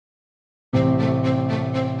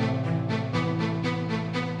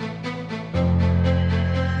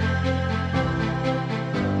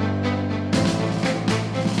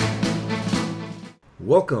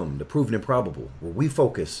Welcome to Proven Improbable, where we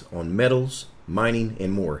focus on metals, mining,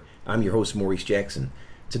 and more. I'm your host, Maurice Jackson.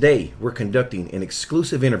 Today, we're conducting an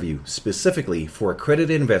exclusive interview specifically for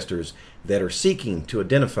accredited investors that are seeking to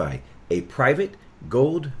identify a private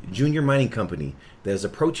gold junior mining company that is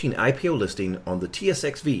approaching IPO listing on the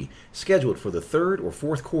TSXV, scheduled for the third or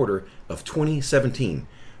fourth quarter of 2017.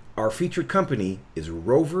 Our featured company is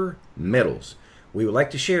Rover Metals. We would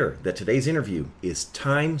like to share that today's interview is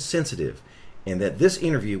time sensitive and that this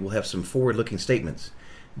interview will have some forward-looking statements.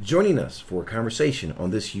 Joining us for a conversation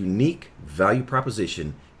on this unique value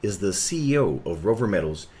proposition is the CEO of Rover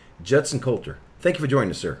Metals, Judson Coulter. Thank you for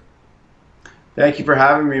joining us, sir. Thank you for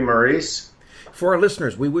having me, Maurice. For our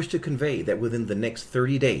listeners, we wish to convey that within the next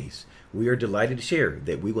 30 days, we are delighted to share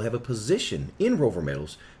that we will have a position in Rover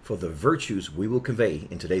Metals for the virtues we will convey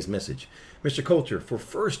in today's message. Mr. Coulter, for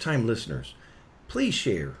first-time listeners, please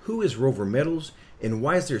share who is Rover Metals and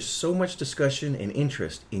why is there so much discussion and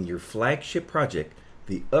interest in your flagship project,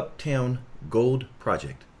 the Uptown Gold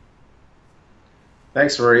Project?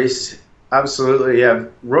 Thanks, Maurice. Absolutely. Yeah.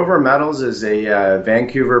 Rover Metals is a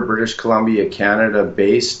Vancouver, British Columbia,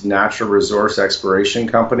 Canada-based natural resource exploration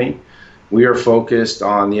company. We are focused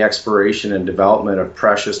on the exploration and development of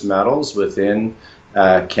precious metals within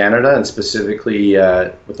Canada, and specifically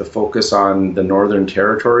with a focus on the Northern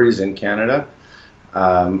Territories in Canada.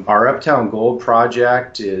 Our Uptown Gold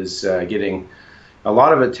Project is getting a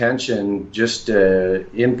lot of attention just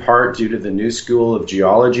in part due to the new school of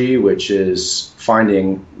geology, which is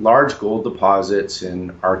finding large gold deposits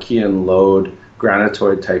in Archean lode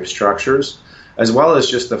granitoid type structures, as well as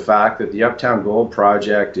just the fact that the Uptown Gold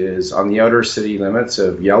Project is on the outer city limits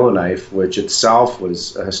of Yellowknife, which itself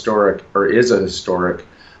was a historic, or is a historic,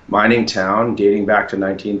 mining town dating back to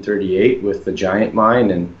 1938 with the Giant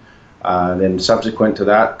Mine, and then subsequent to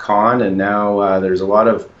that, Con, and now there's a lot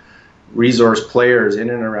of resource players in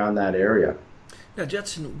and around that area. Now,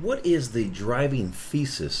 Judson, what is the driving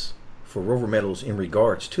thesis for Rover Metals in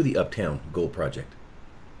regards to the Uptown Gold Project?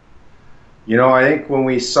 You know, I think when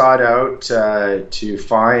we sought out to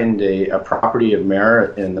find a property of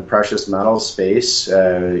merit in the precious metals space,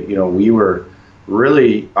 we were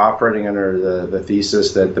really operating under the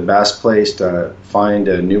thesis that the best place to find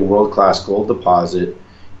a new world-class gold deposit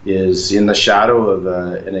is in the shadow of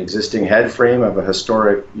an existing head frame of a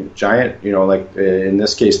historic giant, like in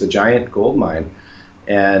this case, the Giant Gold Mine.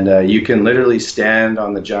 And you can literally stand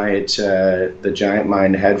on the Giant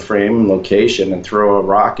Mine head frame location and throw a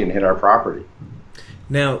rock and hit our property.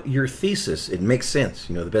 Now, your thesis, it makes sense.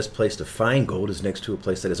 The best place to find gold is next to a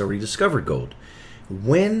place that has already discovered gold.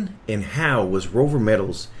 When and how was Rover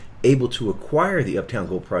Metals able to acquire the Uptown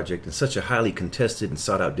Gold Project in such a highly contested and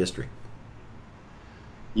sought-out district?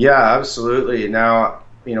 Yeah, absolutely. Now,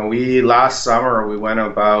 last summer we went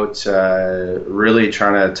about really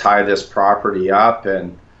trying to tie this property up,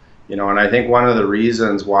 and and I think one of the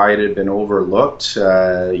reasons why it had been overlooked,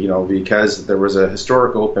 because there was a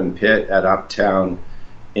historic open pit at Uptown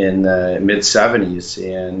in the mid-70s,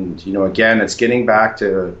 and again, it's getting back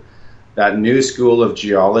to that new school of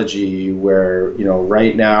geology where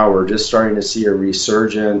right now we're just starting to see a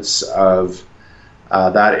resurgence of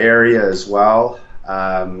that area as well.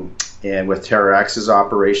 And with TerraX's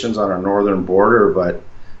operations on our northern border, but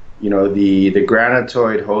the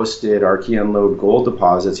granitoid hosted Archean lode gold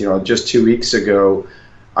deposits. Just 2 weeks ago,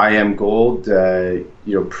 IM Gold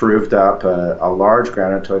proved up a large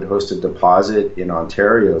granitoid hosted deposit in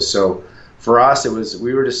Ontario. So for us,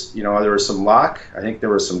 we were just there was some luck. I think there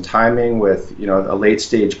was some timing with a late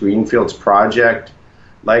stage greenfields project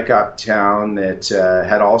like Uptown that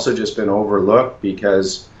had also just been overlooked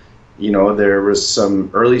because there was some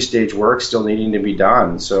early stage work still needing to be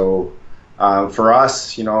done. So for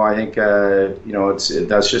us, I think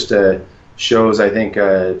that's just shows I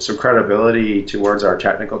think some credibility towards our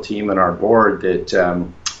technical team and our board that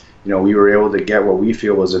we were able to get what we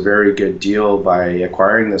feel was a very good deal by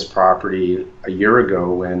acquiring this property a year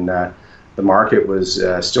ago when the market was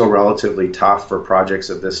still relatively tough for projects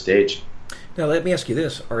of this stage. Now, let me ask you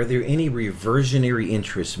this. Are there any reversionary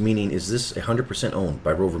interests, meaning is this 100% owned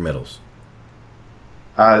by Rover Metals?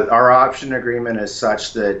 Our option agreement is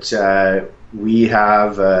such that we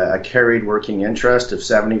have a carried working interest of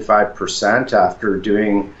 75% after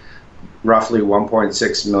doing roughly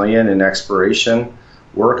 $1.6 million in exploration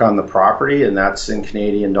work on the property, and that's in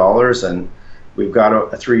Canadian dollars. And we've got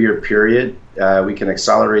a 3-year period. We can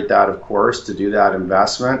accelerate that, of course, to do that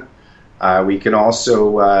investment. We can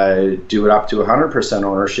also do it up to 100%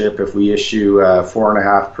 ownership if we issue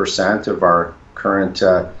 4.5% of our current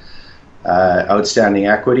outstanding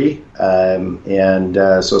equity,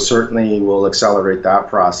 so certainly we'll accelerate that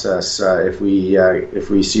process if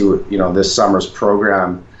we see this summer's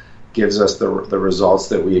program gives us the results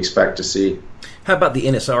that we expect to see. How about the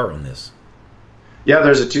NSR on this? Yeah,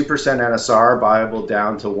 there's a 2% NSR buyable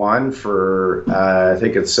down to 1 for I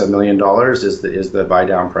think it's $1 million is the buy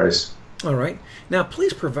down price. All right. Now,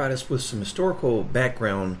 please provide us with some historical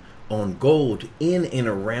background on gold in and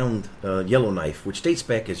around Yellowknife, which dates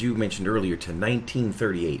back, as you mentioned earlier, to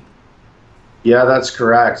 1938. Yeah, that's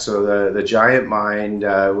correct. So the Giant Mine,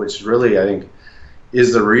 which really I think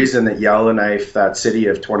is the reason that Yellowknife, that city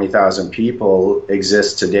of 20,000 people,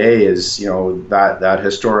 exists today, is that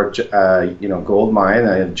historic gold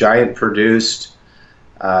mine. Giant produced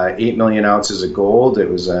 8 million ounces of gold. It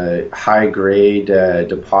was a high grade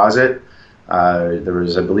deposit. There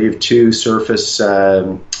was, I believe, 2 surface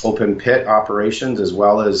open pit operations, as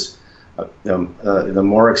well as the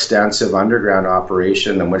more extensive underground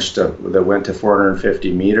operation, that went to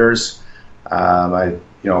 450 meters.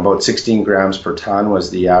 About 16 grams per ton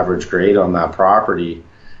was the average grade on that property.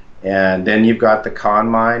 And then you've got the Con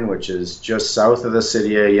Mine, which is just south of the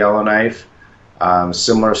city of Yellowknife.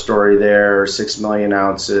 Similar story there, 6 million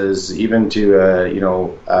ounces, even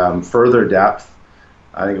to further depth.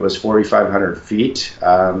 I think it was 4,500 feet.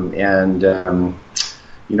 And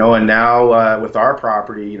now with our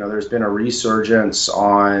property, there's been a resurgence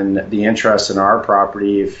on the interest in our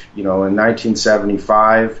property. In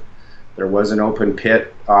 1975, there was an open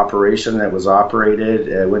pit operation that was operated.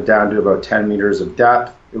 It went down to about 10 meters of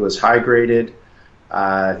depth. It was high graded.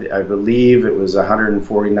 I believe it was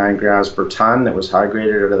 149 grams per ton that was high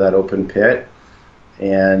graded out of that open pit.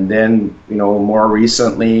 And then, more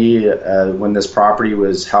recently, when this property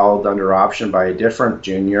was held under option by a different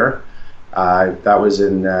junior, that was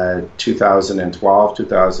in 2012,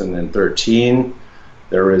 2013,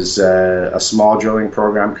 there was a small drilling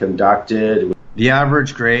program conducted. The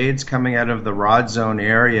average grades coming out of the Rod Zone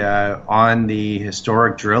area on the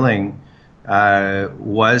historic drilling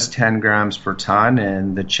was 10 grams per ton,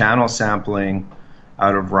 and the channel sampling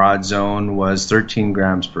out of Rod Zone was 13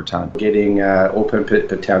 grams per ton. Getting open pit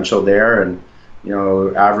potential there, and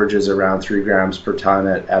averages around 3 grams per ton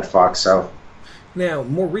at Fox South. Now,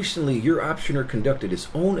 more recently, your optioner conducted its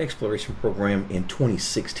own exploration program in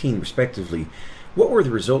 2016, respectively. What were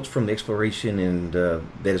the results from the exploration, and that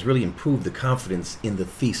has really improved the confidence in the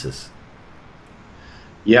thesis?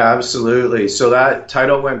 Yeah, absolutely. So that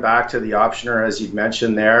title went back to the optioner, as you'd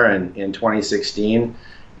mentioned there, in 2016.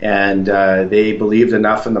 And they believed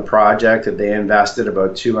enough in the project that they invested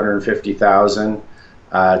about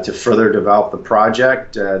 $250,000 to further develop the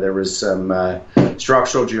project. There was some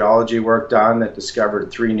structural geology work done that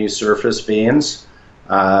discovered 3 new surface veins.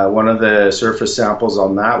 One of the surface samples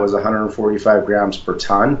on that was 145 grams per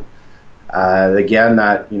ton. Again,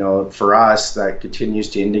 that for us, that continues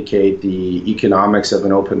to indicate the economics of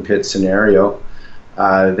an open pit scenario.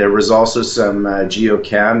 There was also some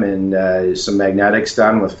geochem and some magnetics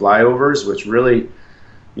done with flyovers, which really,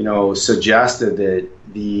 suggested that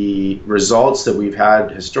the results that we've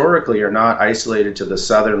had historically are not isolated to the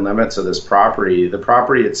southern limits of this property. The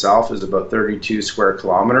property itself is about 32 square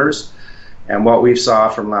kilometers. And what we saw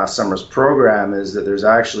from last summer's program is that there's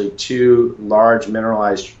actually 2 large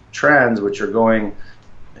mineralized trends which are going,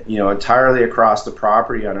 entirely across the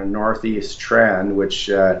property on a northeast trend, which,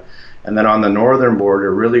 and then on the northern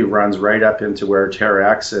border really runs right up into where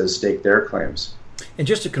Terra X has staked their claims. And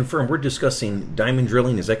just to confirm, we're discussing diamond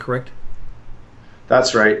drilling, is that correct?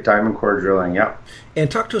 That's right, diamond core drilling, yeah. And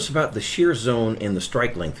talk to us about the shear zone and the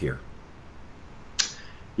strike length here.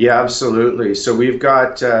 Yeah, absolutely. So we've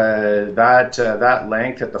got that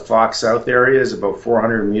length at the Fox South area is about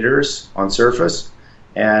 400 meters on surface,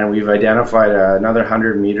 and we've identified another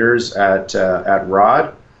 100 meters at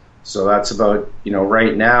Rod. So that's about,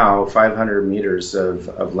 right now, 500 meters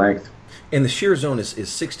of length. And the shear zone is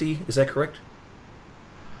 60, is that correct?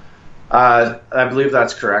 I believe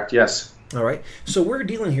that's correct, yes. All right. So we're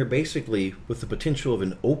dealing here basically with the potential of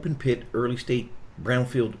an open pit early stage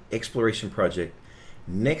brownfield exploration project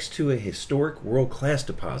next to a historic world-class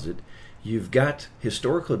deposit. You've got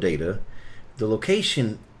historical data. The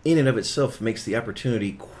location in and of itself makes the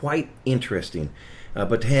opportunity quite interesting.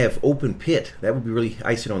 But to have open pit, that would be really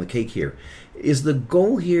icing on the cake here. Is the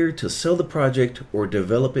goal here to sell the project or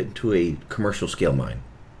develop it into a commercial scale mine?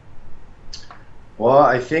 Well,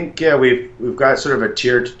 I think we've got sort of a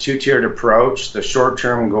two-tiered approach. The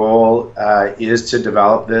short-term goal is to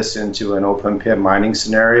develop this into an open pit mining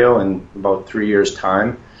scenario in about 3 years'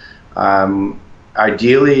 time.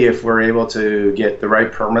 Ideally, if we're able to get the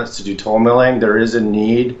right permits to do toll milling, there is a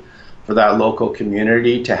need for for that local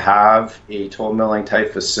community to have a toll milling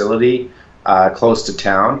type facility close to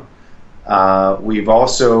town. We've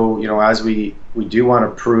also, as we do want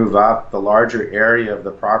to prove up the larger area of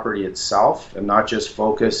the property itself and not just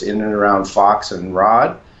focus in and around Fox and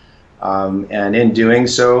Rod. And in doing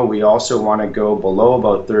so, we also want to go below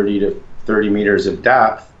about 30 meters of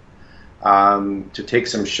depth to take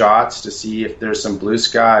some shots to see if there's some blue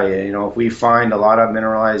sky. If we find a lot of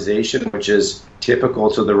mineralization, which is typical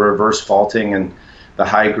to the reverse faulting and the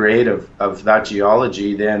high grade of that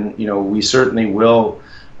geology, then we certainly will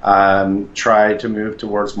try to move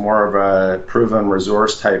towards more of a proven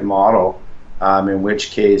resource type model, in which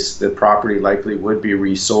case the property likely would be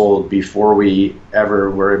resold before we ever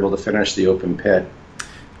were able to finish the open pit.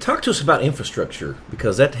 Talk to us about infrastructure,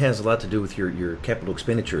 because that has a lot to do with your capital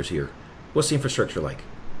expenditures here. What's the infrastructure like?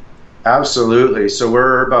 Absolutely. So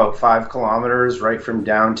we're about 5 kilometers right from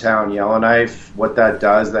downtown Yellowknife. What that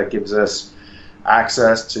does, that gives us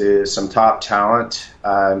access to some top talent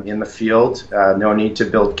in the field. No need to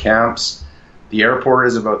build camps. The airport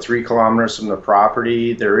is about 3 kilometers from the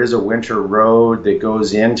property. There is a winter road that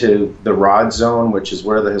goes into the Rod Zone, which is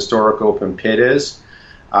where the historic open pit is.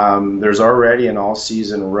 There's already an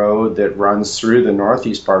all-season road that runs through the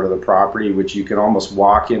northeast part of the property, which you can almost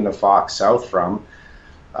walk into Fox South from.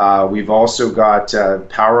 We've also got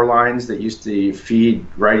power lines that used to feed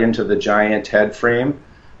right into the giant head frame.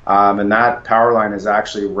 And that power line is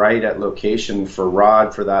actually right at location for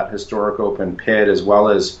Rod for that historic open pit, as well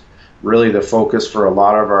as really the focus for a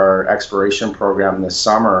lot of our exploration program this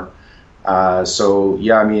summer.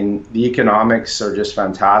 The economics are just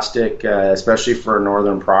fantastic, especially for a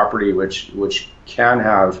northern property, which can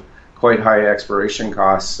have quite high exploration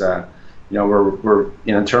costs. We're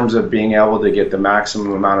in terms of being able to get the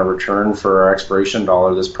maximum amount of return for our exploration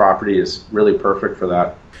dollar, this property is really perfect for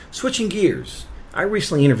that. Switching gears, I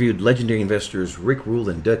recently interviewed legendary investors Rick Rule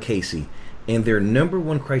and Doug Casey, and their number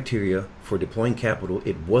one criteria for deploying capital,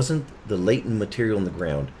 it wasn't the latent material in the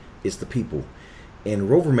ground, it's the people. And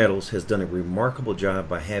Rover Metals has done a remarkable job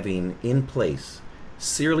by having in place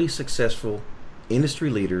serially successful industry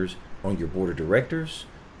leaders on your board of directors,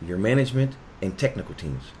 your management, and technical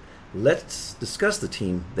teams. Let's discuss the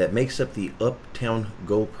team that makes up the Uptown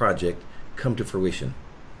Gold Project come to fruition.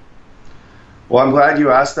 Well, I'm glad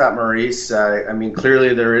you asked that, Maurice.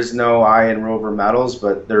 Clearly there is no I in Rover Metals,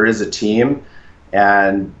 but there is a team.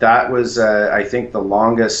 And that was, I think, the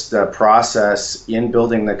longest process in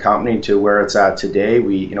building the company to where it's at today.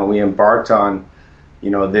 We embarked on,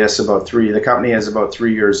 the company is about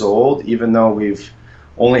 3 years old, even though we've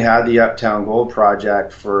only had the Uptown Gold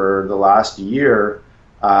Project for the last year.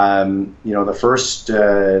 The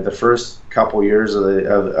first couple years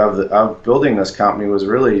of building this company was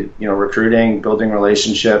really, recruiting, building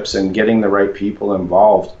relationships, and getting the right people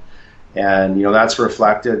involved. And, that's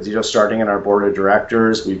reflected, starting in our board of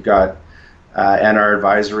directors. We've got, and our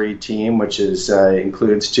advisory team, which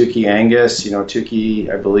includes Tukey Angus. Tukey,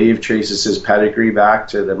 I believe, traces his pedigree back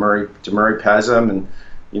to Murray Pezim and,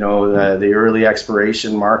 the early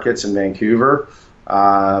exploration markets in Vancouver.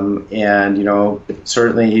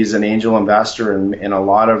 Certainly he's an angel investor in a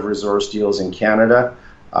lot of resource deals in Canada.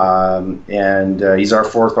 He's our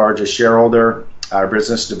 4th largest shareholder, our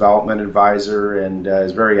business development advisor, and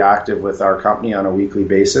is very active with our company on a weekly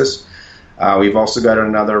basis. We've also got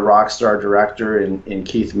another rock star director in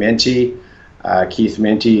Keith Minty. Keith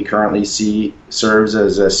Minty currently serves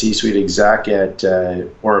as a C-suite exec at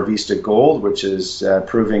Ora Vista Gold, which is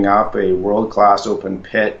proving up a world-class open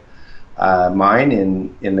pit mine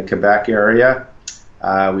in the Quebec area.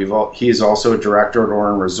 He's also a director at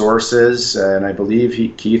Orin Resources, and I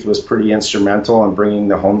believe Keith was pretty instrumental in bringing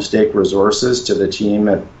the Homestake resources to the team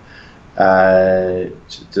at the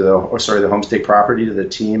Homestake property to the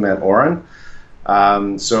team at Orin.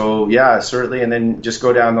 Certainly. And then just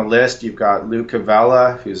go down the list. You've got Lou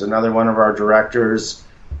Cavella, who's another one of our directors.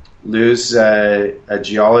 Lou's a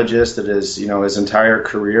geologist that is, his entire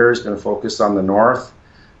career has been focused on the north.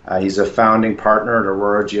 He's a founding partner at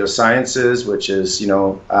Aurora Geosciences, which is,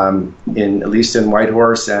 at least in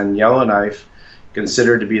Whitehorse and Yellowknife,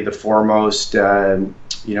 considered to be the foremost,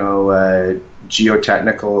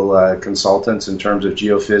 geotechnical consultants in terms of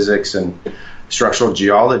geophysics and structural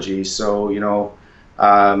geology. So,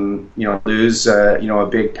 Lou's, a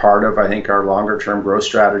big part of, I think, our longer-term growth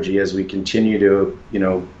strategy as we continue to,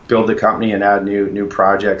 build the company and add new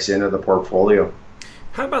projects into the portfolio.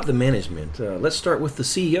 How about the management? Let's start with the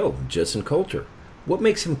CEO, Judson Coulter. What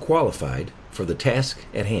makes him qualified for the task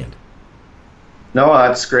at hand? No,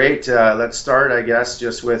 that's great. Let's start, I guess,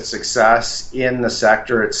 just with success in the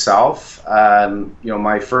sector itself.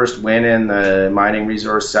 My first win in the mining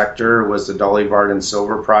resource sector was the Dolly Varden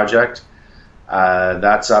Silver Project.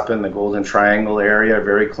 That's up in the Golden Triangle area,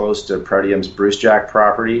 very close to Pretium's Brucejack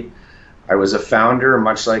property. I was a founder,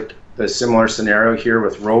 much like the similar scenario here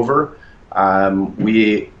with Rover.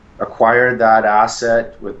 We acquired that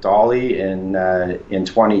asset with Dolly in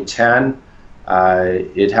 2010.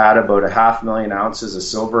 It had about 500,000 ounces of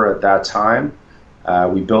silver at that time.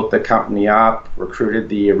 We built the company up, recruited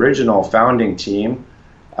the original founding team,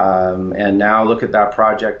 and now look at that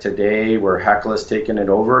project today where Hecla's taken it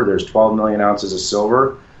over. There's 12 million ounces of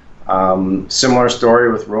silver. Similar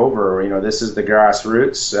story with Rover. This is the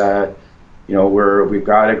grassroots. We've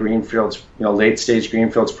got a greenfields, late stage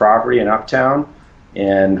greenfields property in Uptown,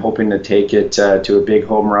 and hoping to take it to a big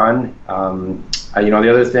home run. The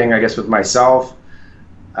other thing, I guess, with myself,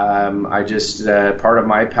 I just part of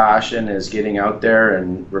my passion is getting out there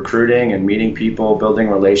and recruiting and meeting people, building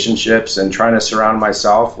relationships, and trying to surround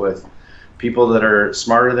myself with people that are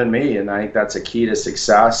smarter than me. And I think that's a key to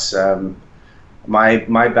success.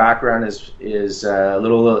 My background is a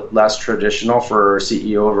little less traditional for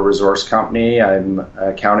CEO of a resource company. I'm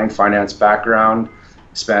accounting, finance background.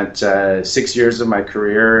 Spent 6 years of my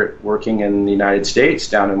career working in the United States,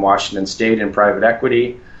 down in Washington State in private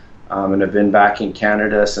equity, and have been back in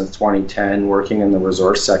Canada since 2010 working in the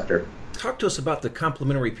resource sector. Talk to us about the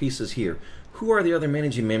complementary pieces here. Who are the other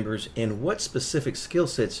managing members, and what specific skill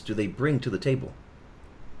sets do they bring to the table?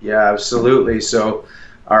 Yeah, absolutely. So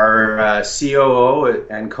our COO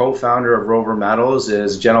and co-founder of Rover Metals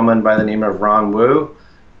is a gentleman by the name of Ron Wu.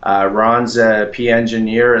 Ron's a P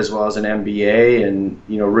engineer as well as an MBA, and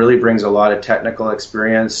really brings a lot of technical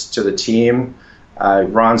experience to the team.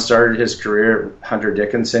 Ron started his career at Hunter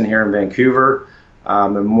Dickinson here in Vancouver,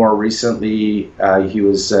 and more recently he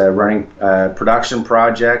was running production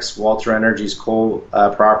projects, Walter Energy's coal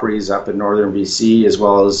properties up in northern BC, as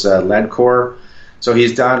well as Leadcore. So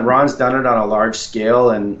Ron's done it on a large scale,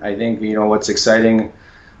 and I think what's exciting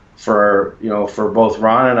for both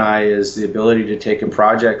Ron and I is the ability to take a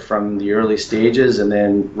project from the early stages and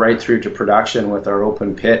then right through to production with our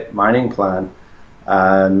open pit mining plan.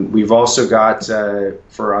 We've also got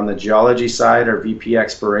on the geology side, our VP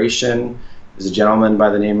exploration is a gentleman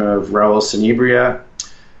by the name of Raul Sanibria.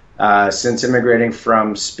 Since immigrating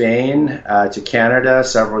from Spain to Canada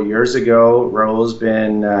several years ago, Raul's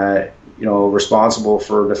been responsible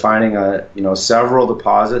for defining several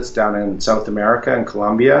deposits down in South America and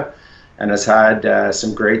Colombia, and has had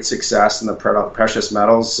some great success in the precious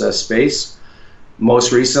metals space.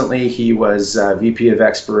 Most recently, he was VP of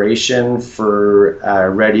Exploration for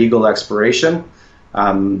Red Eagle Exploration.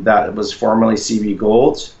 That was formerly CB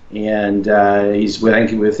Gold, and he's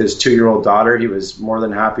with his 2-year-old daughter. He was more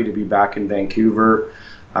than happy to be back in Vancouver.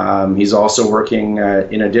 He's also working,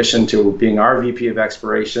 in addition to being our VP of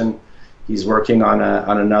Exploration, he's working on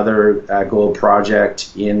another gold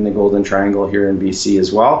project in the Golden Triangle here in BC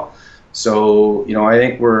as well. So, I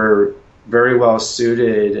think we're very well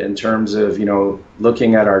suited in terms of,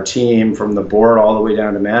 looking at our team from the board all the way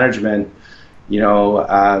down to management,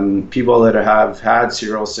 people that have had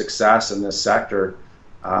serial success in this sector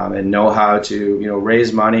and know how to,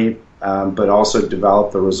 raise money, but also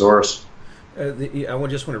develop the resource. I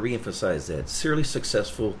just want to reemphasize that. Serially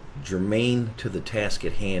successful, germane to the task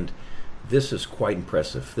at hand. This is quite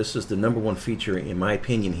impressive. This is the number one feature, in my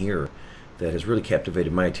opinion, here that has really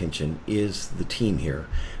captivated my attention is the team here.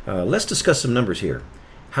 Let's discuss some numbers here.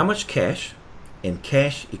 How much cash and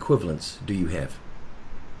cash equivalents do you have?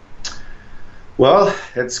 Well,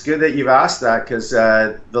 it's good that you've asked that, because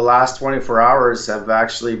the last 24 hours have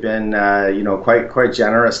actually been, quite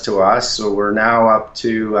generous to us. So we're now up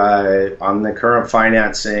to on the current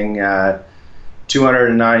financing,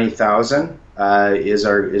 290,000 is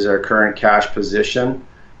our current cash position.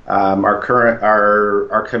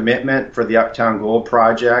 Our commitment for the Uptown Gold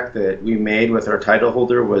project that we made with our title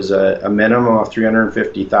holder was a minimum of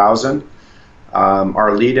 350,000.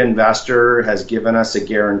 Our lead investor has given us a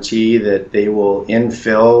guarantee that they will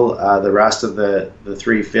infill the rest of the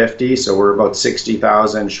 350, so we're about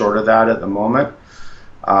 60,000 short of that at the moment.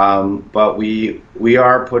 But we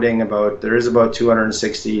are there is about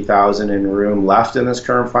 260,000 in room left in this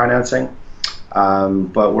current financing.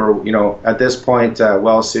 But we're, at this point,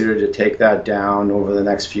 well suited to take that down over the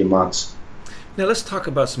next few months. Now let's talk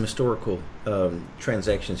about some historical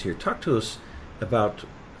transactions here. Talk to us about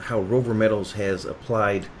how Rover Metals has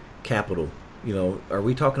applied capital. Are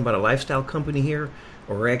we talking about a lifestyle company here,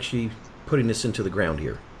 or actually putting this into the ground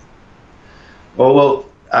here? Well,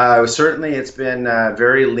 Certainly, it's been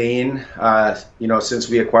very lean, since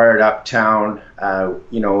we acquired Uptown,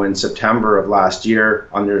 in September of last year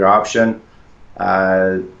under the option.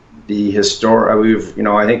 I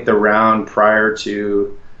think the round prior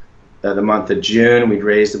to the month of June, we'd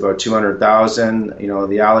raised about 200,000.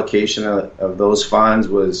 The allocation of those funds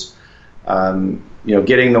was,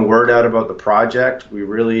 getting the word out about the project. We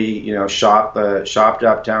really, shopped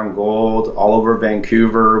Uptown Gold all over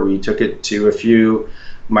Vancouver. We took it to a few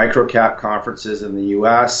microcap conferences in the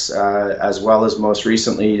U.S., as well as most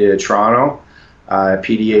recently to Toronto,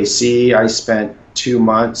 PDAC. I spent 2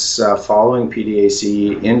 months following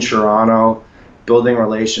PDAC in Toronto, building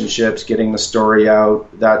relationships, getting the story out.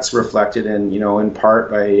 That's reflected in part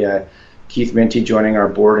by Keith Minty joining our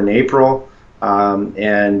board in April.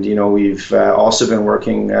 We've also been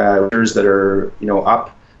working with that are,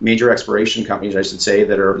 up, major exploration companies, I should say,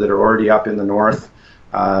 that are already up in the north,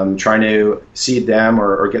 trying to seed them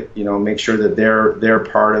or get, make sure that they're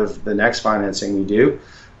part of the next financing we do.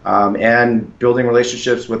 And building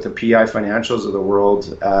relationships with the PI Financials of the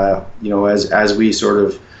world, as we sort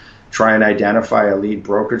of try and identify a lead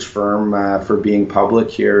brokerage firm for being public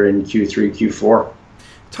here in Q3, Q4.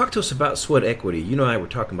 Talk to us about sweat equity. You and I were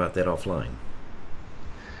talking about that offline.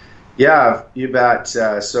 Yeah, you bet.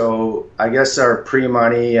 So I guess our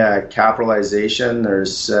pre-money capitalization,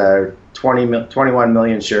 there's 21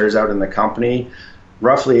 million shares out in the company.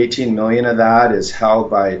 Roughly 18 million of that is held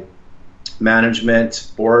by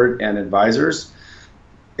management, board, and advisors.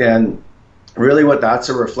 And really what that's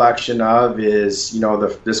a reflection of is,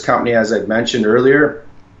 this company, as I mentioned earlier,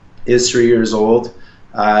 is 3 years old.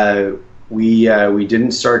 We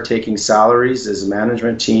didn't start taking salaries as a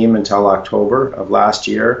management team until October of last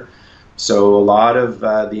year. So a lot of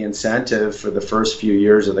the incentive for the first few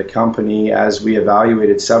years of the company, as we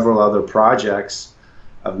evaluated several other projects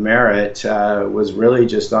of merit, was really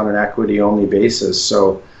just on an equity-only basis.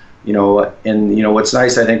 So, what's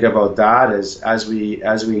nice, I think, about that is as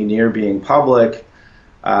we near being public,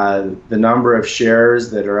 the number of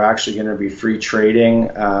shares that are actually going to be free trading,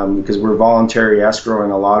 because we're voluntary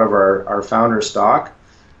escrowing a lot of our founder stock.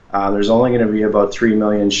 There's only going to be about 3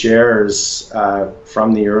 million shares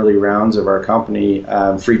from the early rounds of our company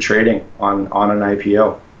free trading on an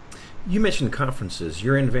IPO. You mentioned conferences.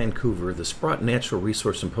 You're in Vancouver. The Sprott Natural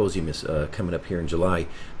Resource Symposium is coming up here in July.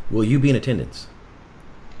 Will you be in attendance?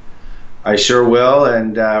 I sure will,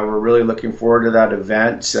 and we're really looking forward to that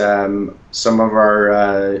event. Some of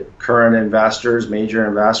our current investors, major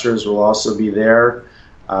investors, will also be there.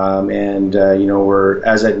 We're,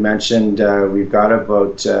 as I'd mentioned, we've got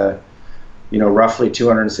about, roughly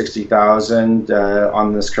 260,000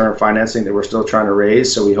 on this current financing that we're still trying to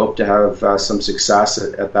raise. So we hope to have some success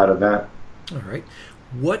at that event. All right.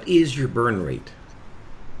 What is your burn rate?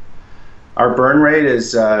 Our burn rate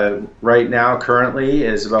is right now currently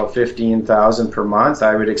is about 15,000 per month.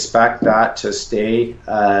 I would expect that to stay,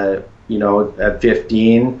 at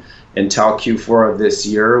 15 until Q4 of this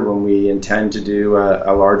year, when we intend to do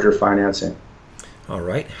a larger financing. All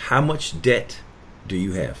right. How much debt do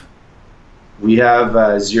you have? We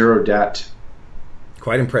have zero debt.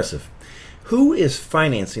 Quite impressive. Who is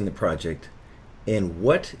financing the project, and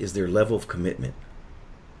what is their level of commitment?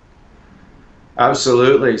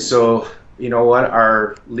 Absolutely. So,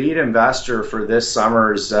 our lead investor for this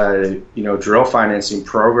summer's, drill financing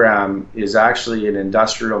program is actually an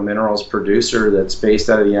industrial minerals producer that's based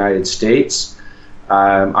out of the United States.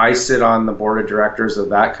 I sit on the board of directors of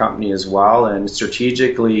that company as well, and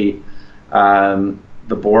strategically, the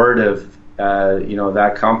board of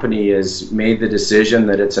that company has made the decision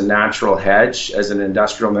that it's a natural hedge as an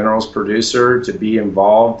industrial minerals producer to be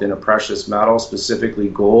involved in a precious metal, specifically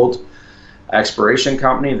gold, exploration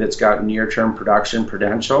company that's got near-term production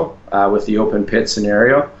potential with the open pit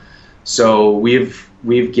scenario. So we've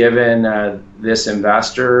given this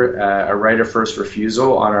investor a right of first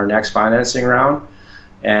refusal on our next financing round,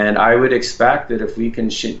 and I would expect that if we can,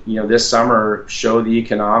 this summer show the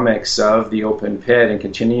economics of the open pit and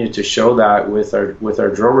continue to show that with our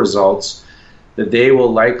drill results, that they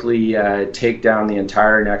will likely take down the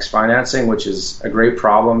entire next financing, which is a great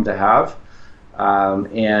problem to have.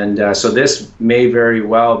 So this may very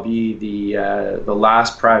well be the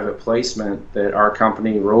last private placement that our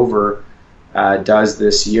company, Rover, does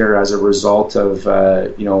this year as a result of,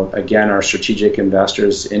 again, our strategic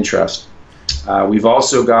investors' interest. We've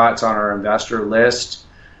also got on our investor list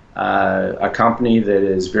a company that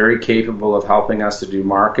is very capable of helping us to do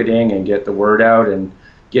marketing and get the word out and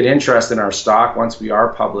get interest in our stock once we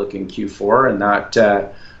are public in Q4,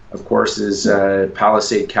 and of course, is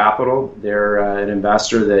Palisade Capital. They're an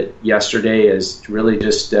investor that yesterday is really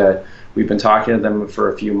just, we've been talking to them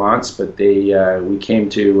for a few months, but we came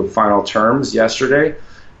to final terms yesterday,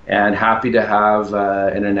 and happy to have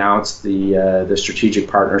and announce the strategic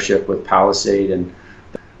partnership with Palisade, and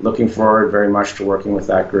looking forward very much to working with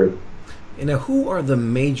that group. And now, who are the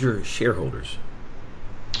major shareholders?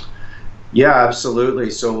 Yeah, absolutely.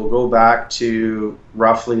 So we'll go back to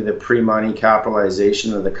roughly the pre-money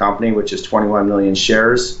capitalization of the company, which is 21 million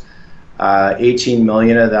shares. 18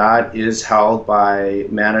 million of that is held by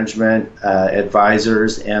management,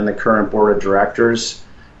 advisors, and the current board of directors.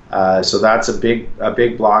 So that's a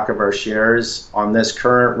big block of our shares on this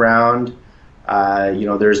current round.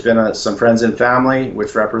 There's been some friends and family,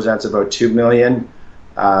 which represents about 2 million.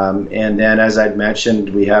 And then, as I'd mentioned,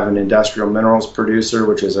 we have an industrial minerals producer,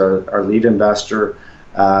 which is our lead investor,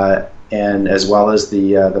 and as well as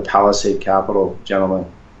the Palisade Capital gentleman.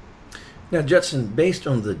 Now, Judson, based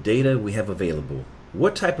on the data we have available,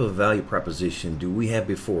 what type of value proposition do we have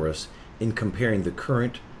before us in comparing the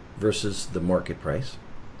current versus the market price?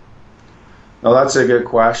 Well, that's a good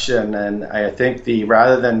question, and I think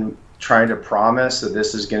rather than trying to promise that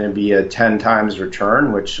this is going to be a 10 times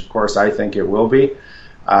return, which of course I think it will be,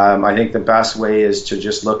 I think the best way is to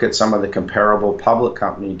just look at some of the comparable public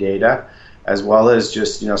company data, as well as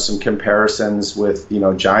just some comparisons with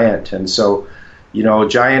Giant. And so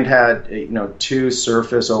Giant had 2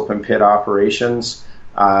 surface open pit operations.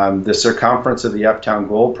 The circumference of the Uptown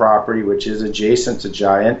Gold property, which is adjacent to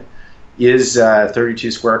Giant, is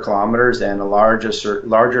 32 square kilometers and a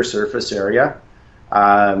larger surface area.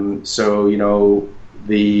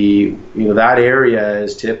 That area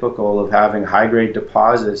is typical of having high grade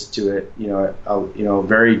deposits to it,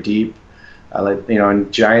 very deep,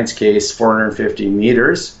 in Giant's case 450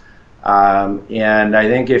 meters. And I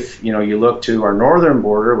think if you look to our northern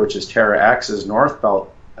border, which is Terra X's North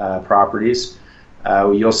Belt properties,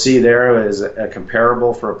 you'll see there is a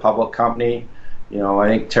comparable for a public company. I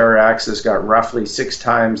think Terra X has got roughly 6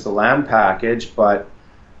 times the land package, but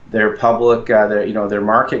their public, their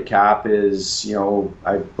market cap is,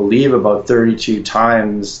 I believe about 32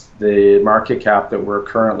 times the market cap that we're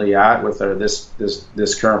currently at with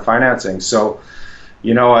this current financing. So,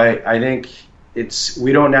 I think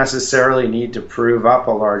we don't necessarily need to prove up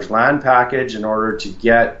a large land package in order to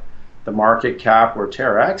get the market cap where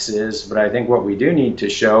Terra X is, but I think what we do need to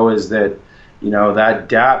show is that that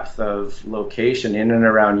depth of location in and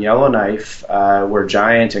around Yellowknife, where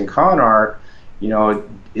Giant and Con are,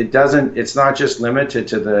 it's not just limited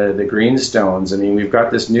to the greenstones. I mean, we've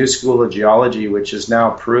got this new school of geology, which has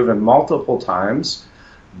now proven multiple times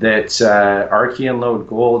that Archean lode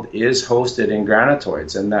gold is hosted in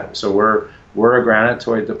granitoids, and so we're a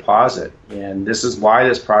granitoid deposit, and this is why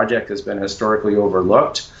this project has been historically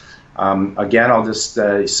overlooked. Again, I'll just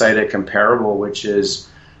cite a comparable, which is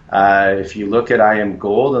if you look at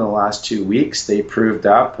IAMGOLD in the last 2 weeks, they proved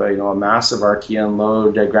up a massive Archean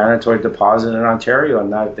lode granitoid deposit in Ontario,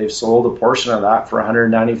 and that they've sold a portion of that for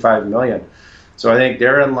 195 million. So I think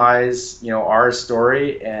therein lies our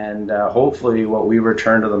story, and hopefully what we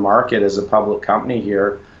return to the market as a public company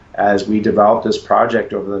here as we develop this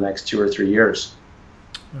project over the next 2 or 3 years.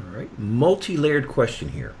 All right, multi-layered question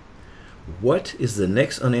here. What is the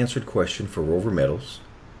next unanswered question for Rover Metals?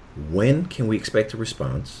 When can we expect a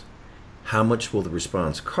response? How much will the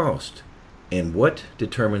response cost? And what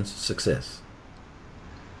determines success?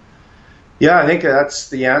 Yeah, I think that's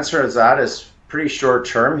the answer. Is pretty short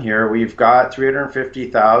term here. We've got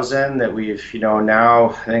 350,000 that we've now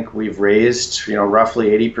I think we've raised roughly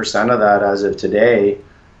 80% of that as of today,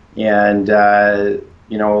 and that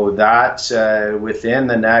within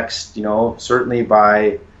the next certainly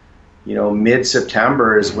by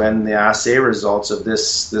mid-September is when the assay results of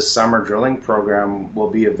this summer drilling program will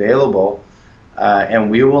be available, and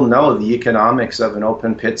we will know the economics of an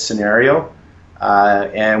open pit scenario,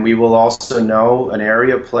 and we will also know an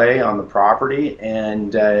area play on the property,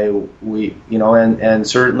 and and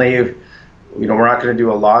certainly we're not going to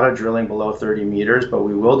do a lot of drilling below 30 meters, but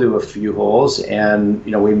we will do a few holes, and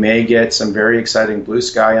we may get some very exciting blue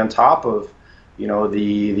sky on top of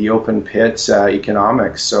the open pit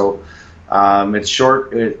economics. So it's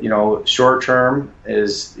short term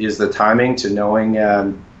is the timing to knowing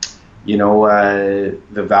the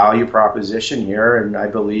value proposition here, and I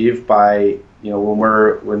believe by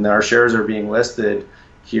when our shares are being listed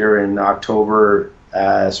here in October,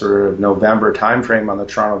 sort of November timeframe on the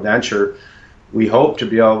Toronto Venture, we hope to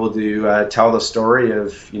be able to tell the story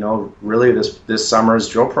of really this summer's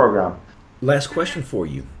drill program. Last question for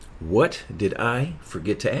you. What did I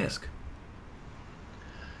forget to ask?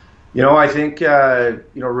 I think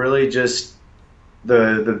really just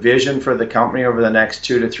the vision for the company over the next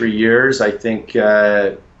 2 to 3 years. I think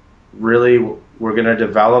really we're going to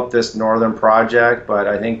develop this northern project, but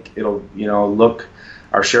I think it'll look.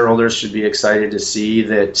 Our shareholders should be excited to see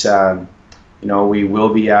that we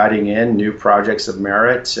will be adding in new projects of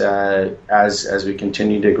merit as we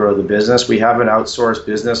continue to grow the business. We have an outsourced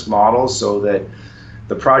business model so that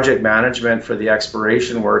the project management for the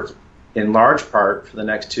exploration work, in large part for the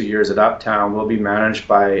next 2 years at Uptown, will be managed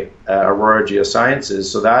by Aurora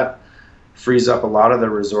Geosciences. So that frees up a lot of the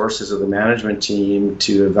resources of the management team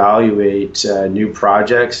to evaluate new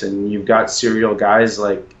projects. And you've got serial guys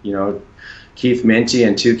like, Keith Minty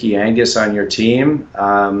and Tukey Angus on your team,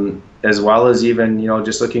 as well as even,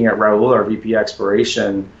 just looking at Raul, our VP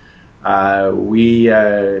Exploration.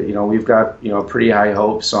 We've got, pretty high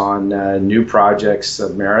hopes on new projects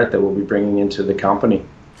of merit that we'll be bringing into the company.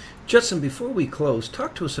 Judson, before we close,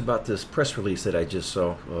 talk to us about this press release that I just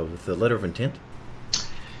saw with the letter of intent.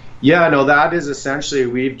 Yeah, no, that is essentially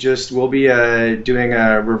we'll be doing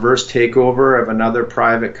a reverse takeover of another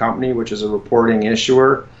private company, which is a reporting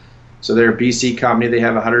issuer. So they're a BC company. They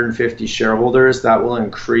have 150 shareholders. That will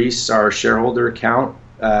increase our shareholder count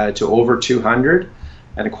to over 200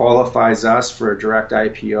 and qualifies us for a direct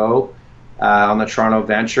IPO on the Toronto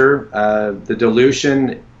Venture. The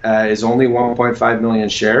dilution is only 1.5 million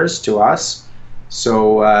shares to us.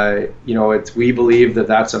 So, we believe that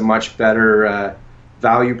that's a much better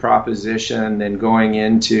value proposition than going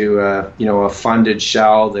into, a funded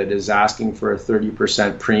shell that is asking for a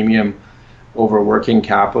 30% premium over working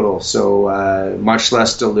capital. So much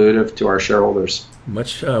less dilutive to our shareholders.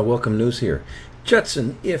 Much welcome news here.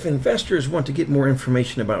 Judson, if investors want to get more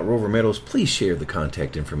information about Rover Metals, please share the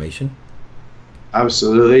contact information.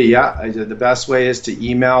 Absolutely, yeah. The best way is to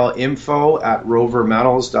email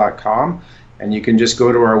info@rovermetals.com, and you can just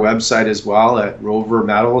go to our website as well at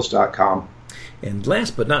rovermetals.com. And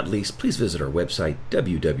last but not least, please visit our website,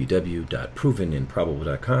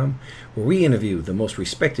 www.provenandprobable.com, where we interview the most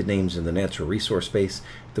respected names in the natural resource space.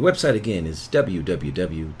 The website again is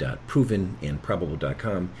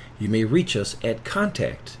www.provenandprobable.com. You may reach us at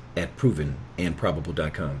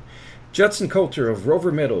contact@provenandprobable.com. Judson Coulter of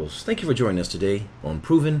Rover Metals, thank you for joining us today on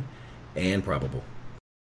Proven and Probable.